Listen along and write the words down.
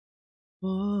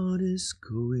What is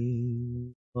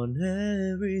going on,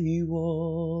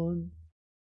 everyone?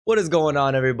 What is going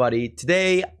on, everybody?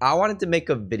 Today, I wanted to make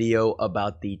a video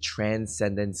about the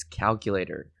Transcendence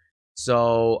calculator.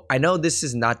 So, I know this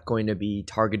is not going to be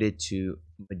targeted to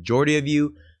majority of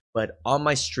you, but on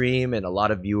my stream and a lot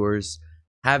of viewers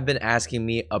have been asking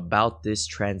me about this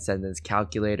Transcendence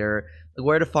calculator, like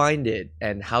where to find it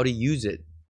and how to use it.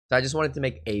 So I just wanted to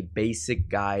make a basic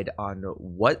guide on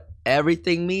what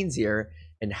everything means here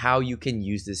and how you can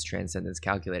use this Transcendence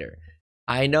calculator.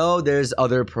 I know there's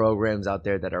other programs out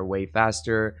there that are way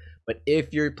faster, but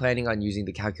if you're planning on using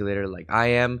the calculator like I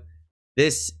am,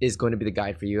 this is going to be the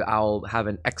guide for you. I'll have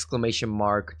an exclamation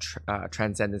mark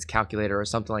Transcendence calculator or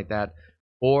something like that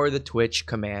for the Twitch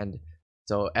command,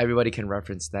 so everybody can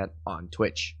reference that on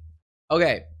Twitch.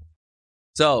 Okay,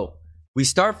 so we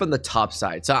start from the top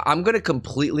side. So I'm going to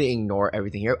completely ignore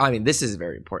everything here. I mean, this is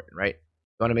very important, right?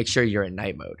 You want to make sure you're in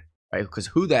night mode, right? Because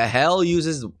who the hell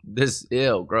uses this?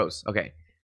 Ew, gross. Okay.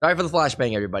 Sorry for the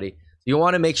flashbang, everybody. So you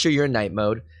want to make sure you're in night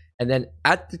mode. And then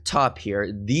at the top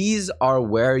here, these are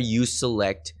where you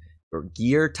select your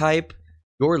gear type,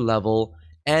 your level,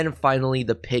 and finally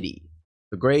the pity.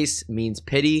 The grace means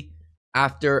pity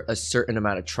after a certain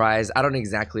amount of tries. I don't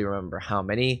exactly remember how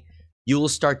many. You will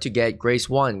start to get grace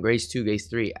 1, grace 2, grace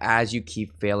 3 as you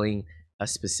keep failing a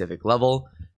specific level,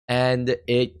 and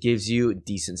it gives you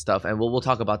decent stuff, and we'll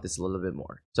talk about this a little bit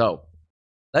more. So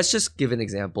let's just give an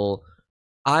example.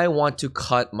 I want to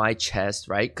cut my chest,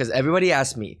 right? Because everybody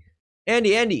asks me,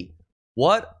 Andy,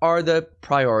 what are the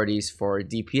priorities for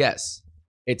DPS?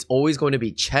 It's always going to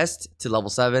be chest to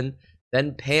level 7,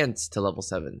 then pants to level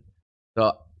 7.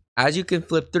 So as you can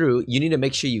flip through, you need to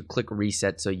make sure you click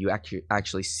reset so you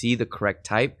actually see the correct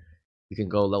type. You can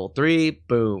go level 3,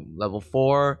 boom, level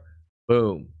 4,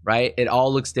 boom, right? It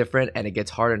all looks different and it gets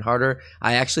harder and harder.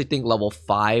 I actually think level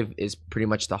 5 is pretty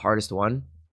much the hardest one,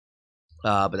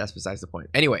 but that's besides the point.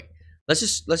 Anyway, let's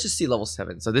just see level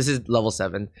 7. So this is level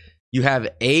 7. You have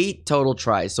 8 total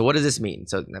tries. So what does this mean?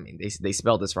 So I mean, they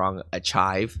spelled this wrong.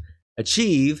 Achieve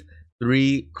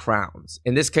 3 crowns.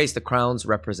 In this case, the crowns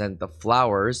represent the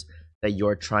flowers that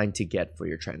you're trying to get for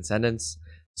your Transcendence.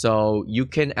 So you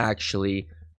can actually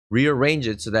rearrange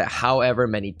it so that however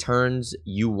many turns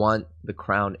you want the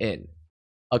crown in.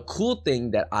 A cool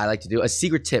thing that I like to do, a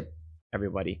secret tip,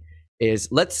 everybody, is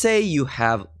let's say you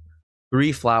have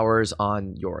 3 flowers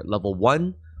on your level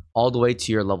 1 all the way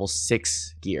to your level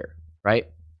 6 gear, right?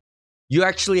 You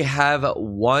actually have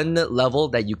 1 level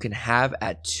that you can have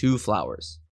at 2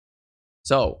 flowers.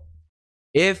 So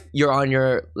if you're on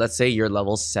your, let's say your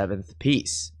level 7th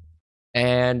piece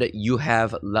and you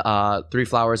have 3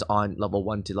 flowers on level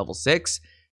 1 to level 6,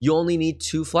 you only need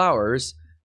 2 flowers.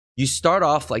 You start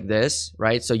off like this,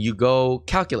 right? So you go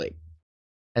calculate,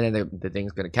 and then the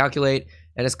thing's going to calculate,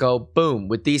 and it's go boom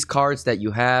with these cards that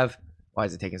you have. Why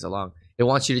is it taking so long? It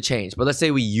wants you to change, but let's say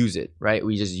we use it, right?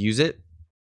 We just use it.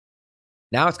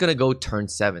 Now it's going to go turn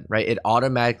 7, right? It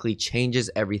automatically changes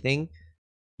everything.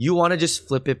 You want to just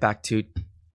flip it back to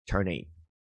turn 8,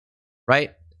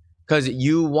 right? Because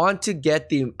you want to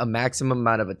get a maximum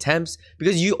amount of attempts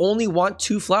because you only want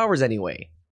 2 flowers anyway,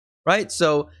 right?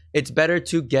 So it's better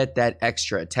to get that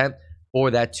extra attempt for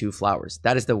that 2 flowers.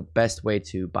 That is the best way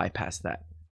to bypass that.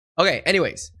 Okay,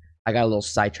 anyways, I got a little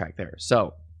sidetrack there.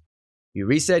 So you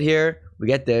reset here, we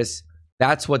get this.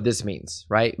 That's what this means,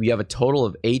 right? We have a total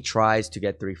of 8 tries to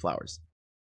get 3 flowers.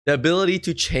 The ability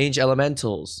to change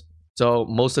elementals. So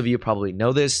most of you probably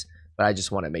know this, but I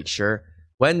just want to make sure.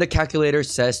 When the calculator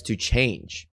says to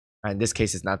change, in this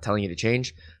case it's not telling you to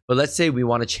change, but let's say we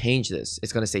want to change this.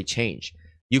 It's going to say change.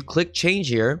 You click change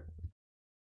here,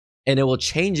 and it will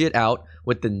change it out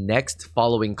with the next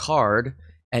following card,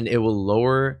 and it will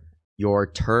lower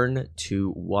your turn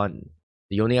to 1.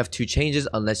 You only have 2 changes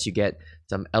unless you get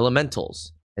some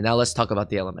elementals. And now let's talk about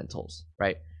the elementals,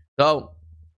 right? So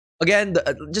again,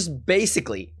 just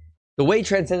basically, the way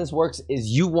Transcendence works is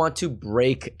you want to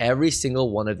break every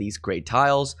single one of these gray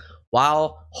tiles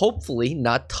while hopefully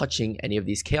not touching any of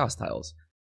these chaos tiles.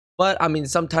 But I mean,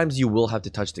 sometimes you will have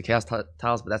to touch the chaos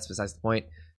tiles, but that's besides the point.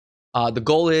 The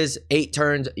goal is 8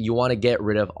 turns. You want to get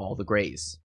rid of all the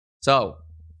grays. So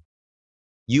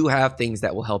you have things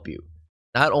that will help you.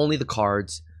 Not only the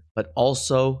cards, but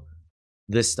also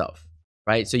this stuff,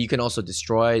 right? So you can also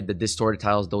destroy the distorted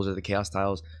tiles. Those are the chaos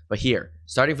tiles. But here,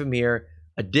 starting from here,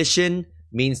 addition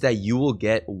means that you will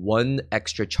get 1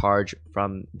 extra charge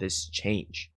from this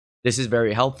change. This is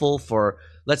very helpful for,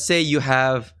 let's say you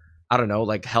have, I don't know,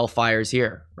 like Hellfires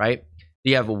here, right?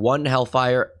 You have 1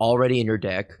 Hellfire already in your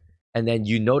deck, and then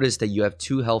you notice that you have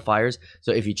 2 Hellfires.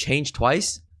 So if you change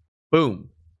twice, boom,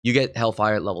 you get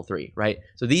Hellfire at level 3, right?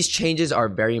 So these changes are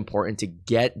very important to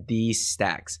get these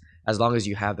stacks as long as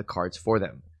you have the cards for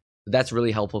them. So that's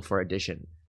really helpful for addition.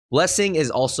 Blessing is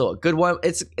also a good one.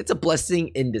 It's a blessing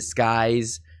in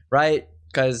disguise, right?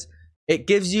 Because it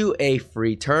gives you a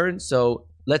free turn. So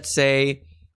let's say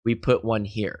we put one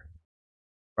here,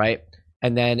 right?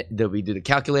 And then we do the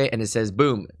calculate and it says,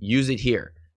 boom, use it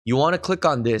here. You want to click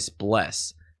on this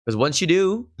bless, because once you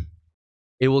do,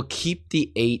 it will keep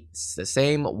the 8s the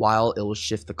same while it will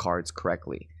shift the cards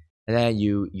correctly. And then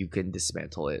you can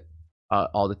dismantle it,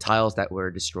 all the tiles that were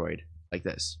destroyed like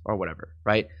this or whatever,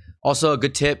 right? Also a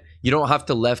good tip, you don't have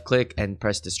to left click and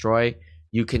press destroy.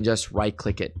 You can just right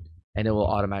click it and it will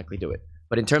automatically do it.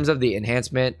 But in terms of the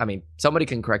enhancement, I mean, somebody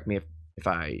can correct me if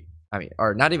I mean,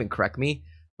 or not even correct me,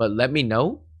 but let me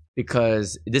know,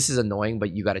 because this is annoying,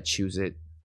 but you got to choose it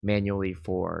manually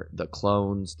for the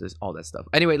clones, all that stuff.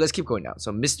 Anyway, let's keep going down.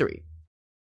 So mystery.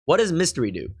 What does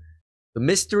mystery do? The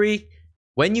mystery,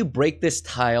 when you break this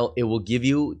tile, it will give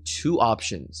you 2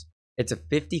 options. It's a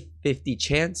 50-50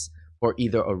 chance for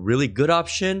either a really good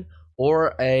option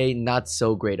or a not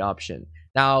so great option.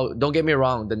 Now, don't get me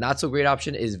wrong, the not so great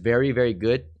option is very, very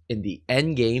good in the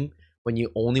end game when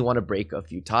you only want to break a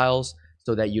few tiles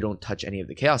so that you don't touch any of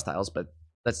the chaos tiles. But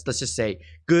let's just say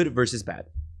good versus bad.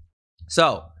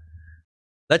 So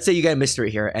let's say you get a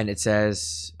mystery here and it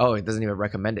says, oh, it doesn't even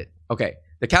recommend it. Okay,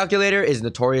 the calculator is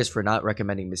notorious for not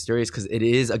recommending mysteries because it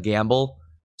is a gamble.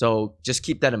 So just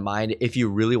keep that in mind if you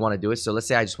really want to do it. So let's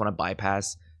say I just want to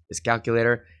bypass this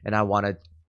calculator and I want to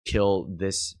kill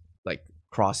this like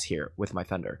cross here with my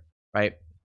thunder, right?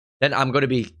 Then I'm going to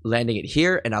be landing it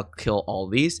here and I'll kill all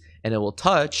these and it will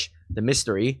touch the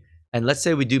mystery. And let's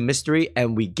say we do mystery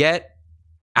and we get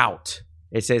out.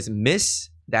 It says miss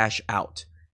dash out.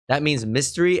 That means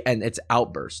mystery and it's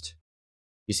outburst.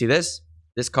 You see this?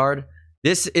 This card?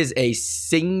 This is a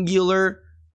singular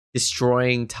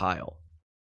destroying tile.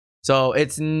 So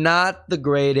it's not the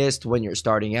greatest when you're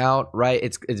starting out, right?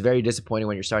 It's very disappointing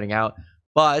when you're starting out.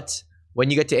 But when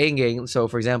you get to end game, so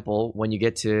for example, when you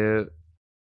get to,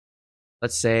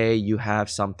 let's say you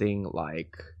have something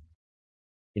like,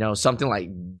 you know, something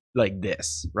like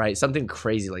this, right? Something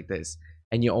crazy like this.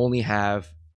 And you only have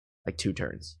like 2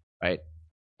 turns, right?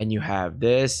 And you have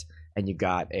this and you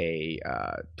got a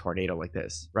tornado like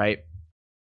this, right?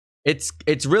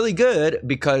 It's really good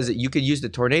because you could use the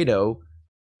tornado.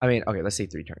 I mean, okay, let's say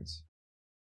 3 turns.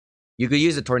 You could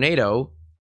use the tornado,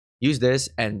 use this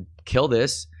and kill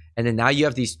this. And then now you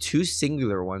have these 2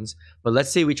 singular ones. But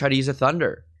let's say we try to use a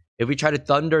thunder. If we try to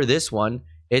thunder this one,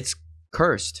 it's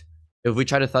cursed. If we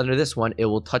try to thunder this one, it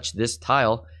will touch this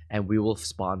tile and we will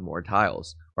spawn more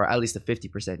tiles, or at least a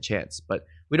 50% chance. But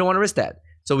we don't want to risk that.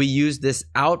 So we use this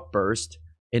outburst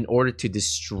in order to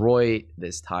destroy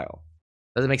this tile.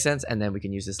 Does it make sense? And then we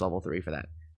can use this level 3 for that,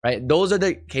 right? Those are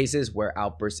the cases where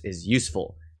outburst is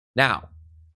useful. Now,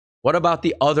 what about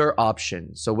the other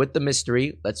option? So with the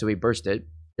mystery, let's say we burst it,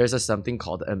 there's something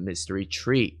called a mystery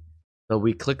tree. So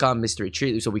we click on mystery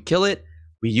tree. So we kill it,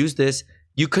 we use this.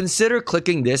 You consider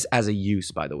clicking this as a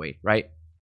use, by the way, right?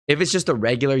 If it's just a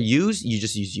regular use, you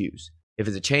just use use. If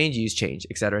it's a change, you use change,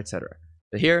 etc., etc.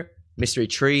 But here, mystery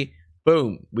tree,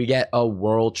 boom, we get a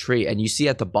world tree. And you see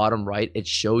at the bottom right, it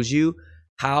shows you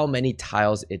how many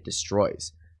tiles it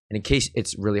destroys. And in case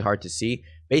it's really hard to see,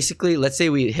 basically, let's say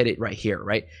we hit it right here,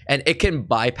 right? And it can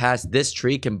bypass, this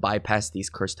tree can bypass these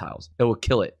cursed tiles. It will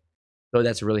kill it. So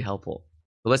that's really helpful.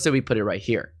 So let's say we put it right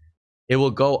here. It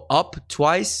will go up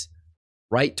twice,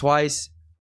 right twice,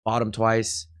 bottom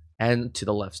twice, and to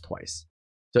the left twice.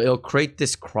 So it'll create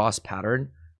this cross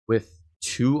pattern with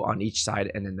 2 on each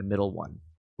side and then the middle one,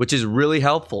 which is really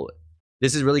helpful.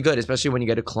 This is really good, especially when you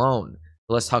get a clone.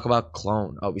 So let's talk about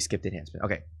clone. Oh, we skipped enhancement.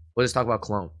 Okay, we'll just talk about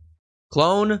clone.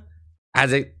 Clone,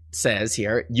 as it says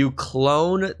here, you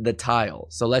clone the tile.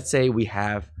 So let's say we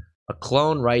have a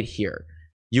clone right here.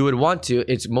 You would want to,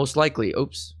 it's most likely,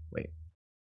 oops, wait.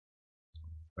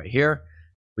 Right here,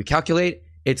 we calculate,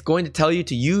 it's going to tell you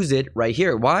to use it right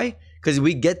here. Why? Because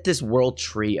we get this world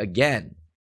tree again.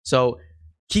 So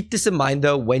keep this in mind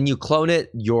though, when you clone it,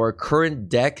 your current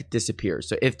deck disappears.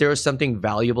 So if there is something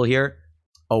valuable here,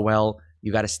 oh well,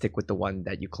 you got to stick with the one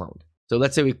that you cloned. So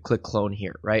let's say we click clone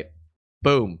here, right?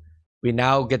 Boom. We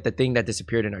now get the thing that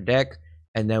disappeared in our deck,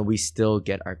 and then we still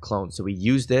get our clone. So we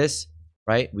use this,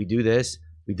 right? We do this,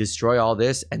 we destroy all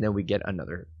this, and then we get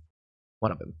another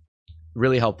one of them.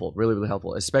 Really helpful, really, really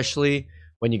helpful, especially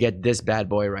when you get this bad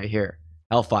boy right here,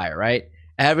 Hellfire, right?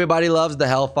 Everybody loves the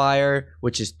Hellfire,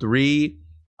 which is 3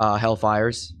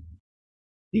 Hellfires.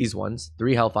 These ones,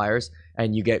 3 Hellfires,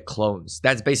 and you get clones.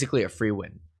 That's basically a free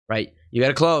win, right? You get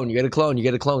a clone, you get a clone, you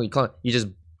get a clone, you clone. You just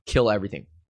kill everything.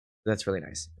 That's really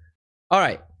nice. All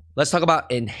right, let's talk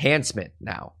about enhancement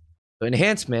now. So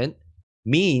enhancement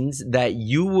means that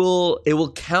it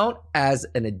will count as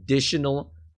an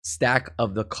additional stack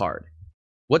of the card.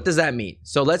 What does that mean?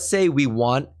 So let's say we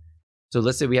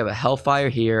have a Hellfire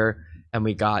here and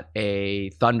we got a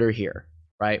Thunder here,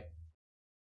 right?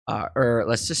 Or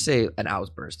let's just say an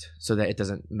Outburst so that it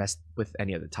doesn't mess with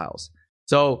any of the tiles.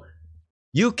 So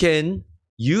you can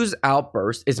use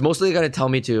Outburst. It's most likely going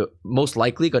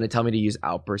to tell me to use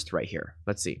Outburst right here.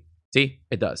 Let's see. See,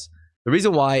 it does. The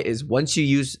reason why is once you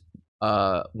use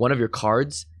one of your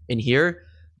cards in here,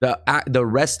 the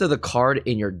rest of the card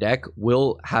in your deck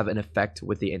will have an effect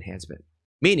with the enhancement,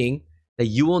 meaning that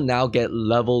you will now get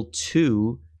level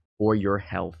 2 for your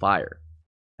Hellfire.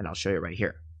 And I'll show you right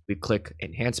here. We click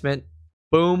enhancement,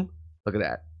 boom, look at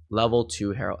that, level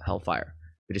 2 Hellfire.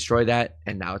 We destroy that,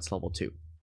 and now it's level 2.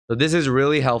 So this is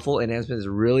really helpful. Enhancement is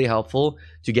really helpful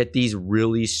to get these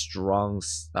really strong,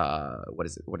 what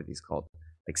are these called?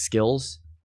 Like skills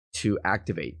to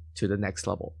activate to the next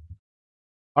level.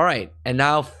 All right, and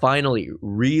now finally,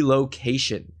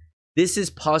 relocation. This is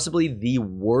possibly the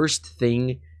worst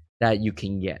thing that you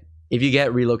can get. If you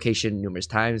get relocation numerous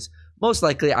times, most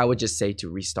likely I would just say to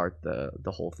restart the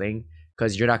whole thing,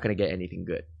 because you're not going to get anything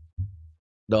good.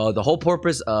 The whole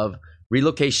purpose of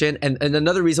relocation, and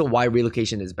another reason why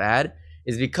relocation is bad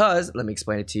is because, let me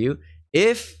explain it to you,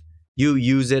 if you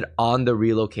use it on the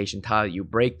relocation tile, you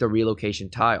break the relocation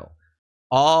tile,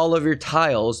 all of your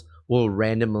tiles will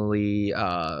randomly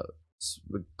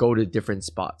go to different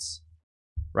spots,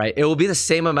 right? It will be the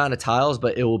same amount of tiles,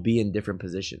 but it will be in different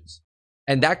positions.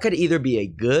 And that could either be a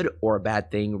good or a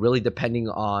bad thing, really depending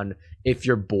on if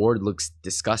your board looks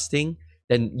disgusting,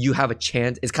 then you have a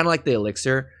chance. It's kind of like the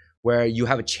elixir, where you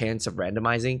have a chance of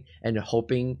randomizing and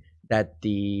hoping that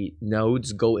the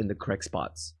nodes go in the correct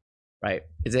spots, right?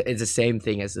 It's the same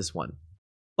thing as this one.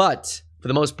 But for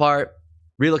the most part,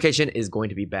 relocation is going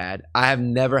to be bad. I have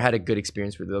never had a good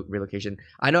experience with relocation.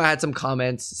 I know I had some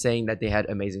comments saying that they had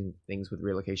amazing things with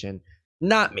relocation.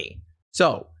 Not me.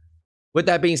 So with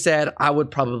that being said, I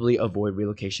would probably avoid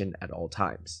relocation at all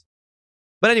times.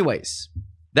 But anyways,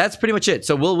 that's pretty much it.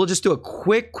 So we'll just do a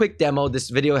quick demo. This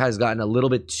video has gotten a little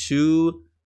bit too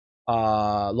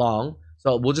long.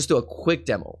 So we'll just do a quick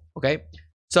demo, okay?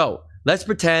 So let's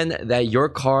pretend that your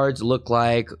cards look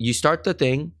like, you start the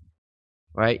thing,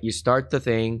 right? You start the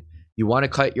thing. You want to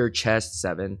cut your chest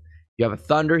 7. You have a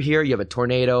Thunder here. You have a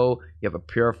Tornado. You have a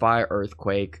Purify,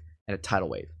 Earthquake, and a Tidal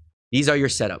Wave. These are your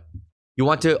setup. You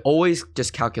want to always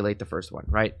just calculate the first one,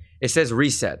 right? It says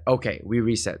reset. Okay, we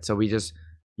reset. So we just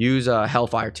use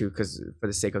Hellfire too, because for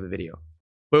the sake of the video.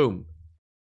 Boom.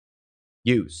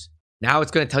 Use. Now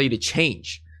it's going to tell you to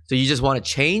change. So you just want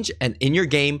to change, and in your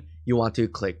game, you want to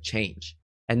click change.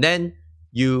 And then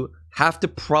you have to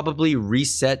probably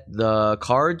reset the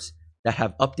cards that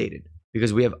have updated,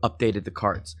 because we have updated the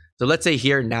cards. So let's say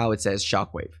here now it says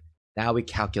Shockwave. Now we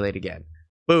calculate again.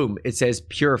 Boom, it says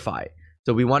Purify.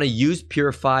 So we want to use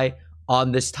Purify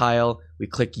on this tile. We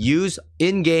click use.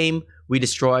 In game, we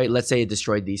destroy, let's say it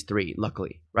destroyed these 3,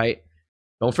 luckily, right?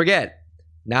 Don't forget,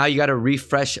 now you got to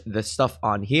refresh the stuff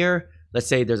on here. Let's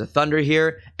say there's a Thunder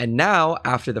here. And now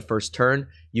after the first turn,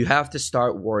 you have to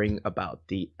start worrying about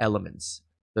the elements.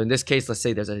 So in this case, let's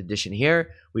say there's an addition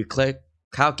here. We click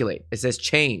calculate. It says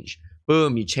change.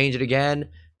 Boom, you change it again.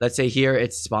 Let's say here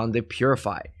it's spawned the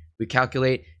Purify. We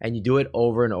calculate, and you do it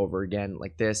over and over again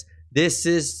like this. This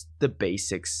is the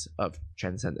basics of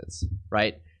Transcendence,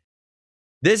 right?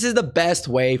 This is the best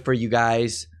way for you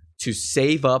guys to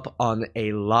save up on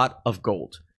a lot of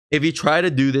gold. If you try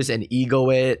to do this and ego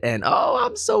it and, oh,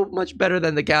 I'm so much better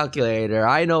than the calculator,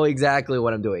 I know exactly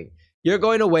what I'm doing, you're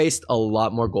going to waste a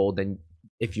lot more gold than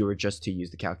if you were just to use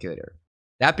the calculator.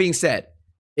 That being said,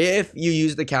 if you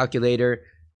use the calculator,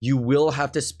 you will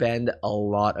have to spend a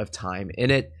lot of time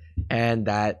in it, and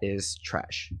that is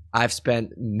trash. I've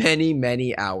spent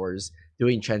many hours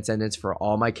doing Transcendence for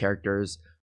all my characters.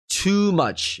 Too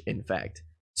much, in fact.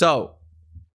 So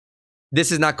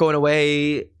this is not going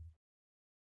away.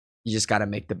 You just got to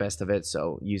make the best of it.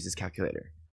 So use this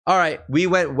calculator. All right, we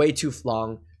went way too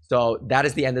long. So that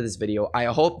is the end of this video. I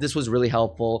hope this was really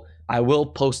helpful. I will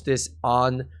post this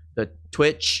on the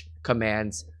Twitch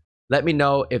commands. Let me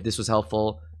know if this was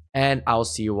helpful, and I'll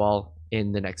see you all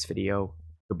in the next video.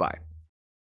 Goodbye.